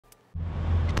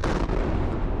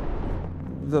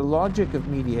The logic of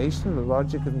mediation, the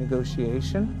logic of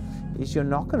negotiation, is you're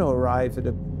not going to arrive at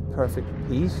a perfect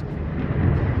peace.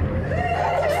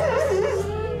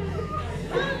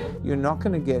 You're not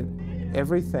going to get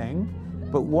everything,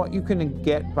 but what you can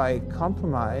get by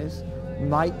compromise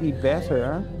might be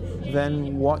better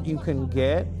than what you can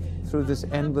get through this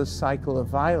endless cycle of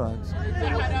violence.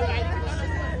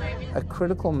 A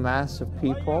critical mass of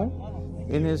people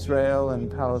in Israel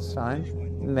and Palestine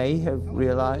may have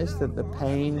realized that the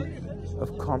pain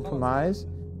of compromise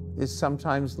is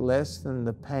sometimes less than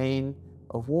the pain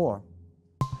of war.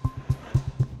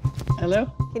 Hello?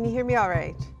 Can you hear me all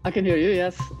right? I can hear you,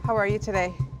 yes. How are you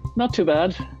today? Not too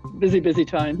bad. Busy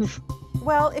times.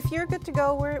 Well, if you're good to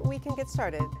go, we can get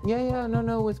started. Yeah,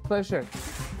 no, with pleasure.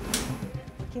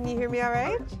 Can you hear me all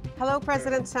right? Hello,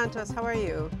 President Santos. How are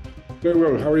you? Very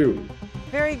well. How are you?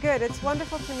 Very good. It's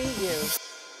wonderful to meet you.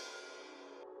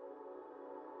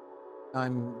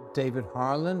 I'm David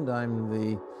Harland. I'm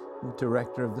the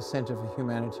director of the Center for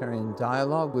Humanitarian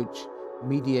Dialogue, which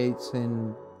mediates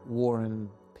in war and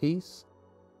peace.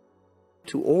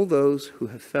 To all those who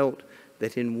have felt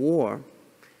that in war,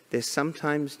 there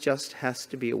sometimes just has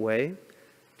to be a way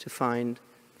to find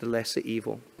the lesser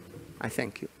evil, I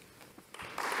thank you.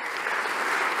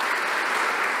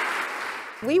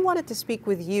 We wanted to speak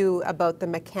with you about the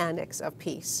mechanics of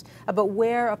peace, about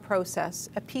where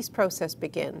a peace process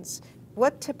begins.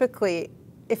 What typically,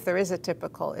 if there is a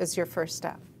typical, is your first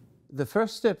step? The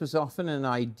first step is often an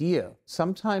idea.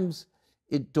 Sometimes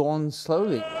it dawns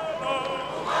slowly.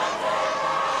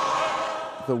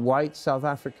 The white South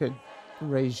African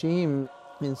regime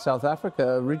in South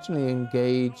Africa originally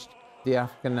engaged the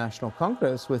African National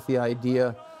Congress with the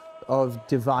idea of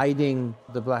dividing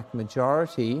the black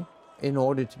majority in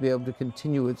order to be able to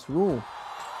continue its rule.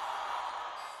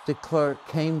 De Klerk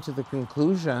came to the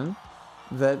conclusion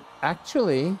that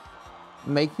actually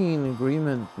making an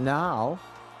agreement now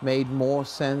made more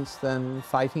sense than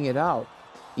fighting it out.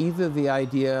 Either the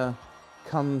idea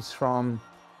comes from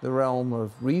the realm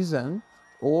of reason,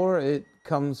 or it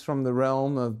comes from the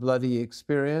realm of bloody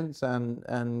experience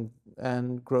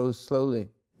and grows slowly.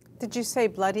 Did you say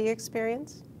bloody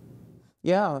experience?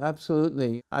 Yeah,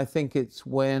 absolutely. I think it's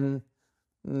when,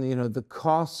 the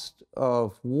cost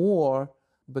of war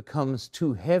becomes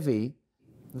too heavy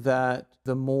that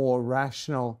the more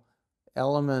rational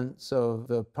elements of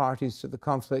the parties to the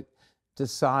conflict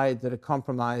decide that a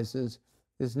compromise is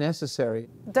necessary.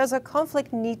 Does a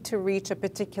conflict need to reach a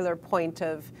particular point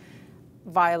of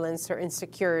violence or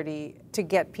insecurity to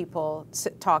get people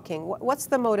talking? What's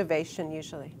the motivation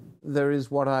usually? There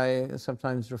is what I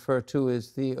sometimes refer to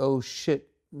as the oh shit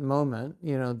moment,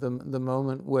 the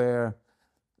moment where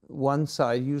one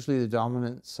side, usually the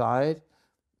dominant side,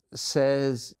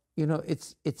 says,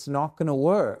 it's not going to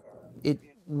work. It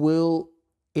will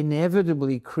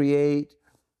inevitably create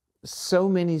so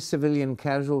many civilian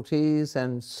casualties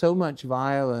and so much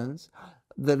violence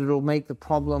that it'll make the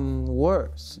problem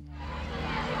worse.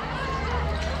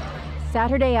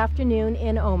 Saturday afternoon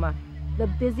in Oma, the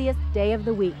busiest day of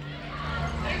the week.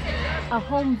 A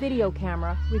home video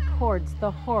camera records the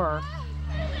horror.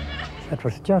 It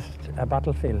was just a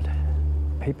battlefield.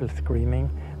 People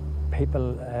screaming,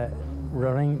 people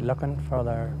running, looking for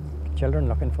their children,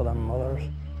 looking for their mothers.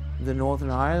 The Northern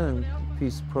Ireland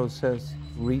peace process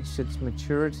reached its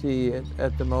maturity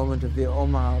at the moment of the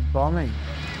Oma bombing.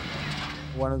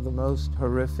 One of the most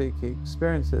horrific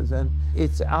experiences. And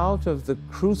it's out of the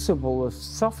crucible of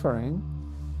suffering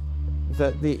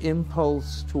that the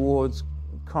impulse towards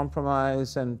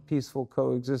compromise and peaceful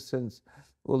coexistence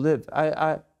will live,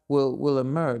 will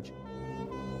emerge.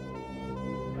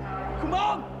 Come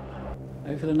on!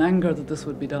 I feel an anger that this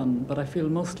would be done, but I feel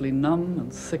mostly numb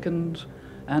and sickened.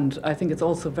 And I think it's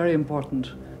also very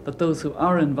important that those who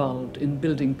are involved in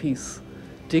building peace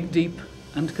dig deep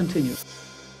and continue.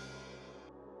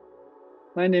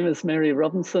 My name is Mary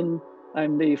Robinson.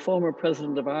 I'm the former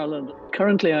President of Ireland.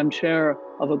 Currently, I'm chair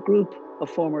of a group of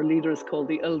former leaders called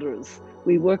the Elders.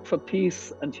 We work for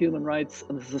peace and human rights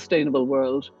and a sustainable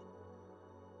world.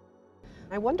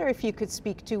 I wonder if you could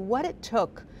speak to what it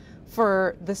took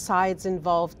for the sides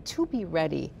involved to be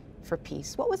ready for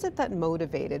peace. What was it that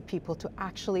motivated people to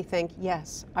actually think,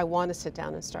 yes, I want to sit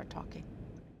down and start talking?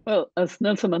 Well, as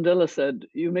Nelson Mandela said,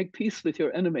 you make peace with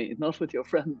your enemy, not with your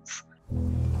friends.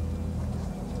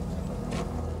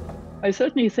 I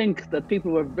certainly think that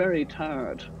people were very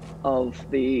tired of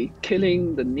the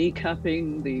killing, the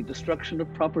kneecapping, the destruction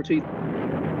of property,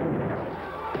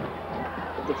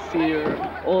 the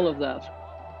fear, all of that.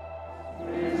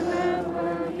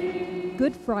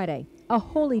 Good Friday, A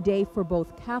holy day for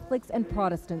both Catholics and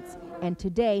Protestants, and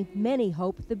today many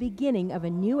hope the beginning of a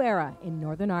new era in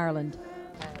Northern Ireland.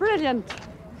 Brilliant,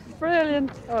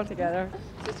 brilliant altogether.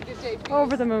 Just a good day for you.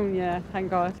 Over the moon, yeah, thank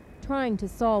God. Trying to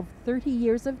solve 30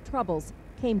 years of troubles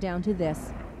came down to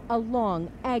this, a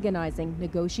long, agonizing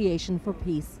negotiation for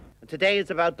peace. Today is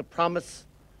about the promise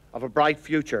of a bright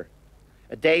future,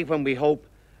 a day when we hope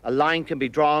a line can be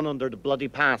drawn under the bloody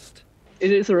past.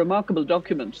 It is a remarkable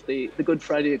document, the Good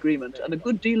Friday Agreement, and a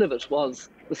good deal of it was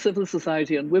the civil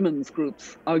society and women's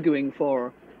groups arguing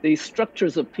for the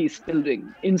structures of peace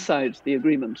building inside the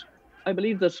agreement. I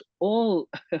believe that all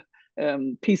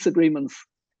peace agreements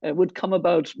would come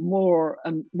about more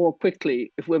and more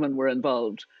quickly if women were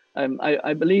involved.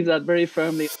 I believe that very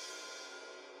firmly.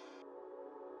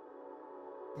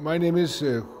 My name is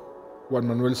Juan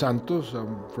Manuel Santos.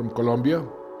 I'm from Colombia.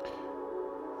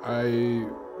 I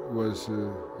was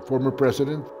a former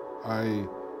president. I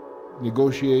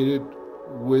negotiated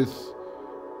with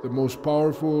the most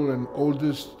powerful and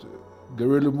oldest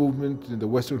guerrilla movement in the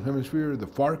Western Hemisphere, the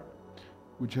FARC,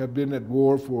 which have been at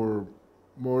war for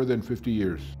more than 50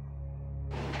 years.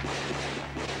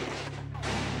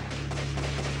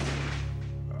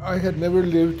 I had never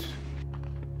lived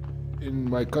in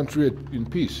my country in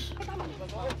peace.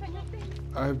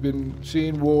 I've been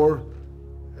seeing war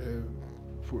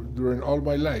during all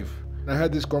my life. I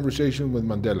had this conversation with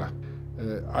Mandela.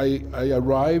 I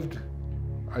arrived,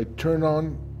 I turned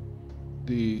on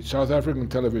the South African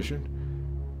television,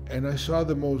 and I saw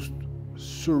the most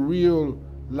surreal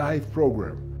live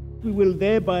program. We will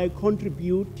thereby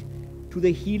contribute to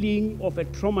the healing of a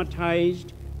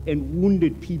traumatized and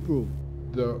wounded people.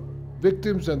 The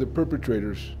victims and the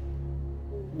perpetrators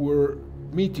were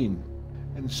meeting,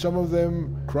 and some of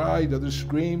them cried, others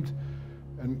screamed,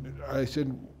 and I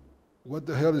said, what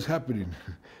the hell is happening?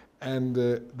 And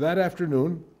that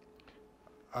afternoon,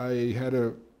 I had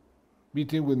a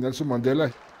meeting with Nelson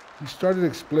Mandela. He started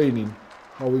explaining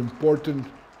how important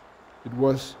it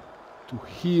was to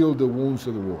heal the wounds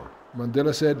of the war.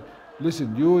 Mandela said,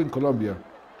 listen, you in Colombia,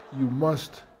 you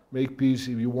must make peace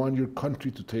if you want your country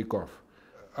to take off.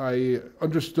 I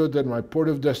understood that my port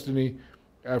of destiny,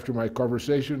 after my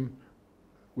conversation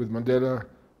with Mandela,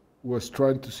 was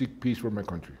trying to seek peace for my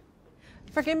country.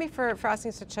 Forgive me for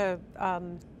asking such a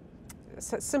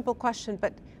simple question,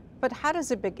 but how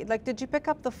does it begin? Like, did you pick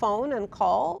up the phone and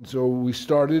call? So we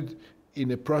started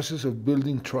in a process of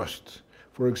building trust.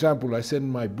 For example, I sent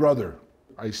my brother.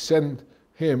 I sent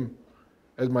him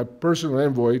as my personal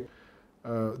envoy.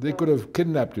 They could have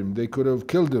kidnapped him. They could have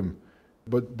killed him.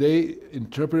 But they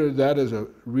interpreted that as a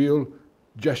real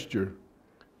gesture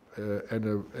and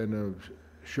a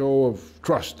show of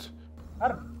trust.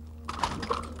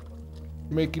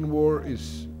 Making war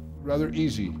is rather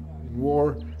easy. In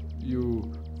war,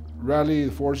 you rally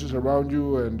the forces around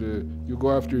you and you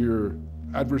go after your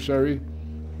adversary.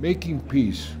 Making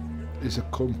peace is a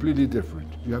completely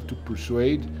different. You have to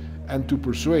persuade, and to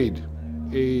persuade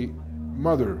a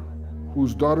mother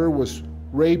whose daughter was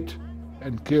raped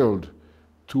and killed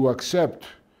to accept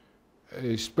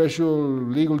a special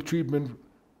legal treatment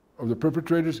of the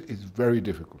perpetrators is very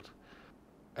difficult.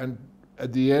 And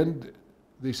at the end,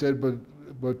 they said, but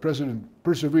President,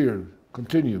 persevere,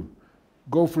 continue,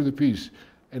 go for the peace.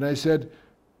 And I said,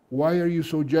 why are you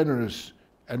so generous?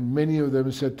 And many of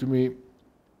them said to me,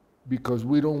 because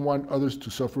we don't want others to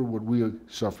suffer what we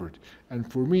suffered.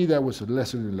 And for me, that was a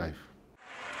lesson in life.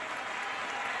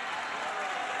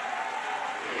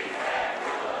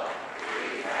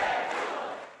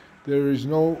 There is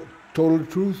no total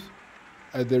truth,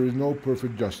 and there is no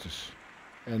perfect justice,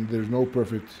 and there's no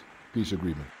perfect peace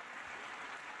agreement.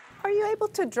 Are you able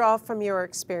to draw from your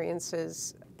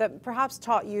experiences that perhaps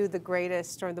taught you the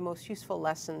greatest or the most useful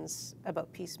lessons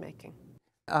about peacemaking?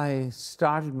 I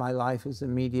started my life as a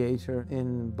mediator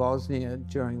in Bosnia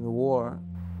during the war.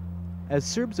 As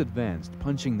Serbs advanced,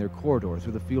 punching their corridor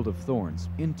through the field of thorns,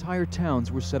 entire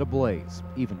towns were set ablaze,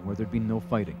 even where there'd been no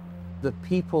fighting. The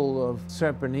people of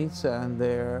Srebrenica and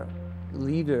their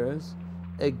leaders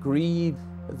agreed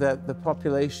that the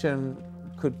population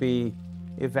could be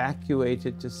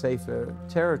evacuated to safer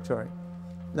territory.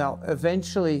 Now,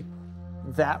 eventually,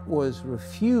 that was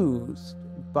refused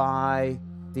by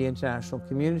the international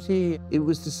community. It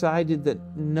was decided that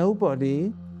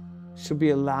nobody should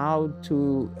be allowed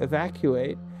to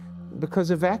evacuate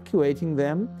because evacuating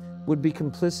them would be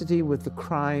complicity with the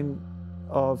crime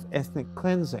of ethnic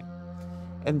cleansing.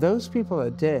 And those people are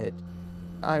dead.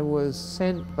 I was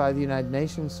sent by the United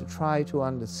Nations to try to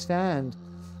understand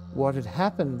what had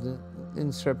happened in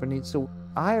Srebrenica.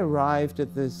 I arrived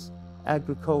at this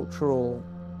agricultural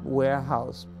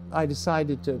warehouse. I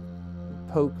decided to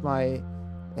poke my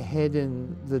head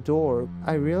in the door,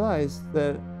 I realized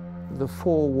that the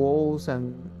four walls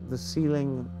and the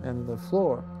ceiling and the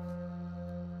floor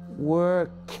were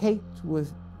caked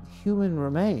with human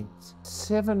remains,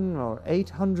 700 or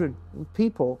 800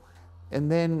 people,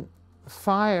 and then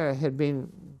fire had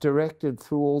been directed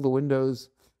through all the windows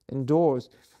and doors,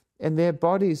 and their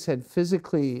bodies had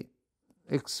physically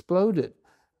exploded.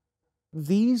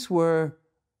 These were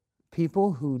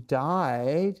people who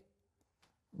died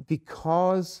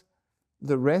because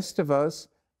the rest of us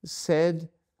said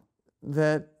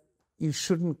that you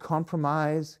shouldn't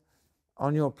compromise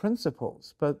on your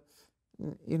principles. But,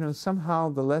 you know, somehow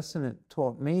the lesson it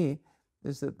taught me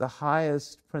is that the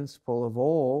highest principle of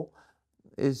all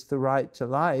is the right to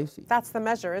life. That's the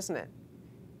measure, isn't it?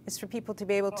 It's for people to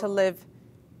be able to live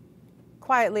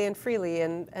quietly and freely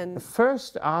and...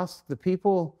 First ask the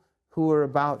people who are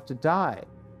about to die.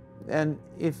 And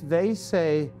if they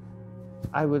say,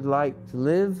 I would like to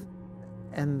live,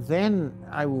 and then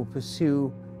I will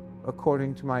pursue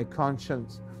according to my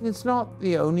conscience. It's not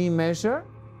the only measure,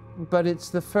 but it's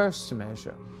the first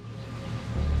measure.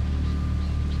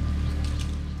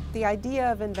 The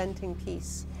idea of inventing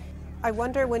peace. I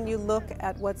wonder, when you look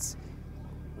at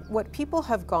what people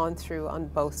have gone through on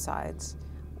both sides,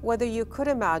 whether you could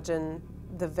imagine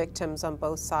the victims on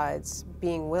both sides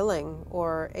being willing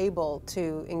or able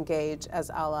to engage as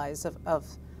allies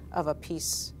of a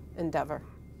peace endeavor.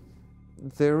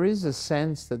 There is a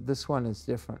sense that this one is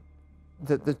different,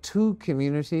 that the two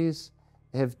communities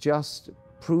have just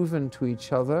proven to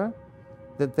each other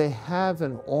that they have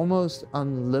an almost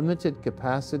unlimited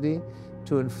capacity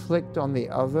to inflict on the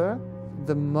other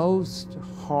the most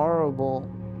horrible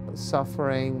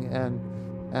suffering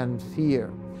and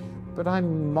fear. But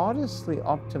I'm modestly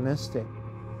optimistic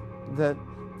that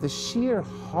the sheer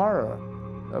horror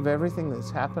of everything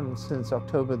that's happened since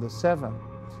October the 7th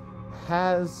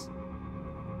has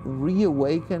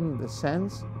reawakened the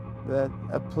sense that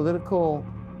a political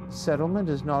settlement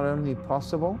is not only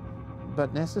possible,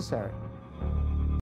 but necessary.